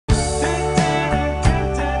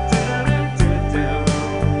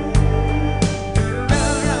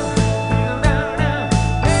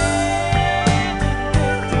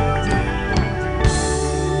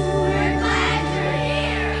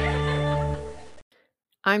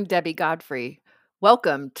I'm Debbie Godfrey.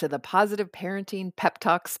 Welcome to the Positive Parenting Pep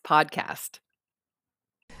Talks podcast.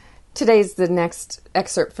 Today's the next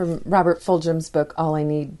excerpt from Robert Fulghum's book, All I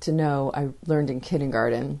Need to Know I Learned in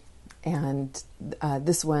Kindergarten. And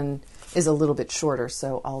this one is a little bit shorter,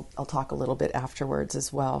 so I'll talk a little bit afterwards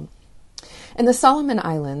as well. In the Solomon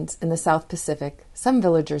Islands in the South Pacific, some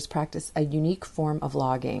villagers practice a unique form of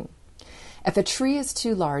logging. If a tree is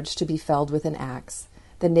too large to be felled with an axe,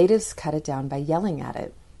 the natives cut it down by yelling at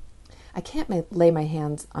it. I can't lay my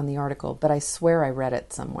hands on the article, but I swear I read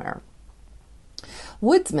it somewhere.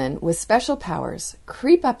 Woodsmen with special powers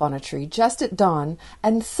creep up on a tree just at dawn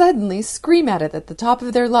and suddenly scream at it at the top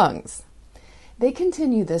of their lungs. They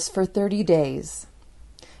continue this for 30 days,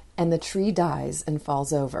 and the tree dies and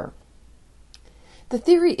falls over. The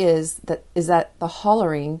theory is that the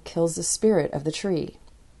hollering kills the spirit of the tree.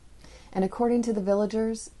 And according to the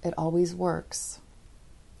villagers, it always works.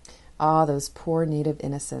 Ah, those poor native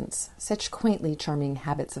innocents, such quaintly charming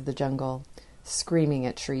habits of the jungle. Screaming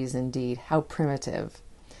at trees, indeed. How primitive.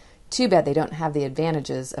 Too bad they don't have the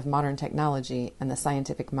advantages of modern technology and the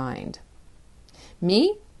scientific mind.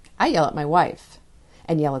 Me? I yell at my wife,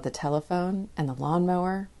 and yell at the telephone and the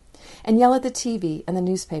lawnmower, and yell at the TV and the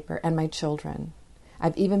newspaper and my children.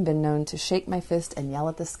 I've even been known to shake my fist and yell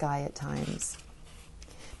at the sky at times.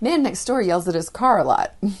 Man next door yells at his car a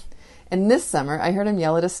lot. And this summer, I heard him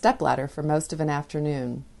yell at a stepladder for most of an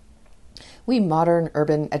afternoon. We modern,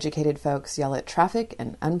 urban, educated folks yell at traffic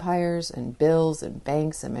and umpires and bills and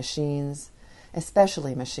banks and machines,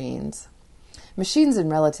 especially machines. Machines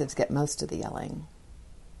and relatives get most of the yelling.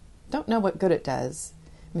 Don't know what good it does.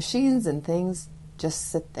 Machines and things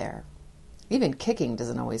just sit there. Even kicking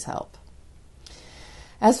doesn't always help.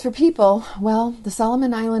 As for people, well, the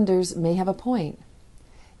Solomon Islanders may have a point.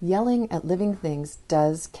 Yelling at living things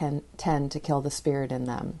can tend to kill the spirit in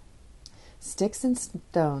them. Sticks and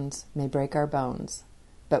stones may break our bones,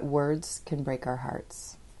 but words can break our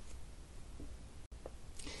hearts.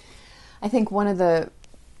 I think one of the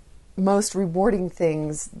most rewarding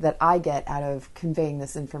things that I get out of conveying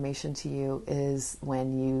this information to you is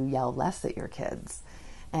when you yell less at your kids.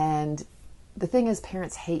 And the thing is,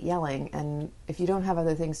 parents hate yelling, and if you don't have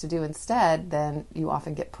other things to do instead, then you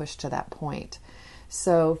often get pushed to that point.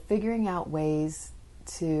 So figuring out ways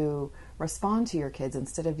to respond to your kids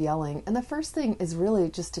instead of yelling. And the first thing is really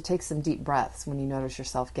just to take some deep breaths when you notice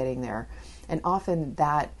yourself getting there. And often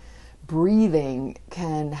that breathing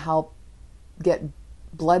can help get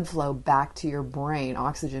blood flow back to your brain,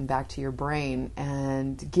 oxygen back to your brain,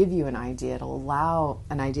 and give you an idea. It'll allow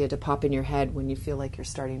an idea to pop in your head when you feel like you're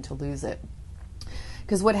starting to lose it.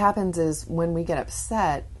 Because what happens is when we get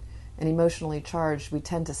upset and emotionally charged, we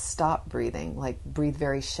tend to stop breathing, like breathe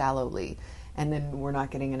very shallowly. And then we're not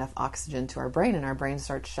getting enough oxygen to our brain, and our brain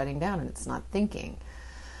starts shutting down and it's not thinking.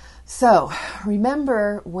 So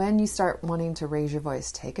remember, when you start wanting to raise your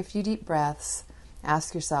voice, take a few deep breaths,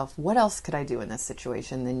 ask yourself, what else could I do in this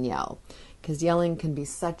situation than yell? Because yelling can be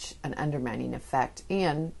such an undermining effect.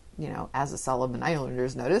 And, as the Solomon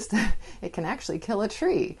Islanders noticed, it can actually kill a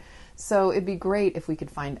tree. So it'd be great if we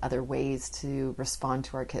could find other ways to respond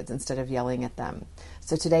to our kids instead of yelling at them.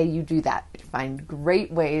 So today you do that. Find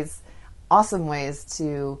great ways, awesome ways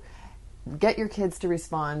to get your kids to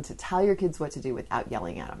respond, to tell your kids what to do without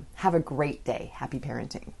yelling at them. Have a great day. Happy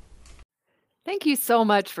parenting. Thank you so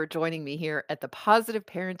much for joining me here at the Positive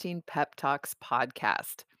Parenting Pep Talks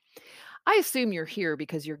podcast. I assume you're here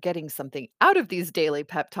because you're getting something out of these daily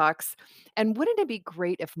pep talks. And wouldn't it be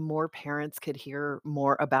great if more parents could hear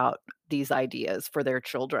more about these ideas for their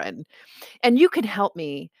children? And you can help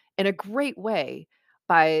me in a great way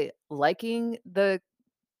by liking the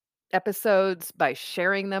episodes, by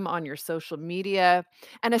sharing them on your social media,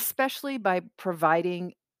 and especially by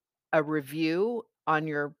providing a review on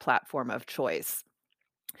your platform of choice.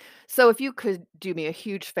 So if you could do me a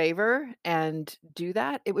huge favor and do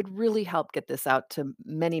that, it would really help get this out to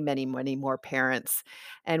many, many, many more parents.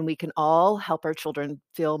 And we can all help our children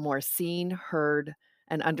feel more seen, heard,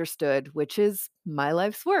 and understood, which is my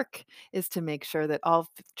life's work, is to make sure that all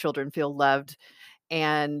children feel loved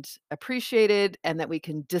and appreciated, and that we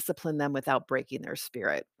can discipline them without breaking their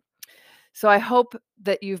spirit. So I hope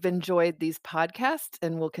that you've enjoyed these podcasts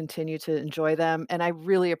and will continue to enjoy them. And I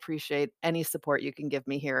really appreciate any support you can give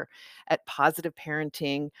me here at Positive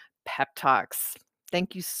Parenting Pep Talks.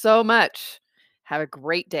 Thank you so much. Have a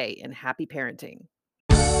great day and happy parenting.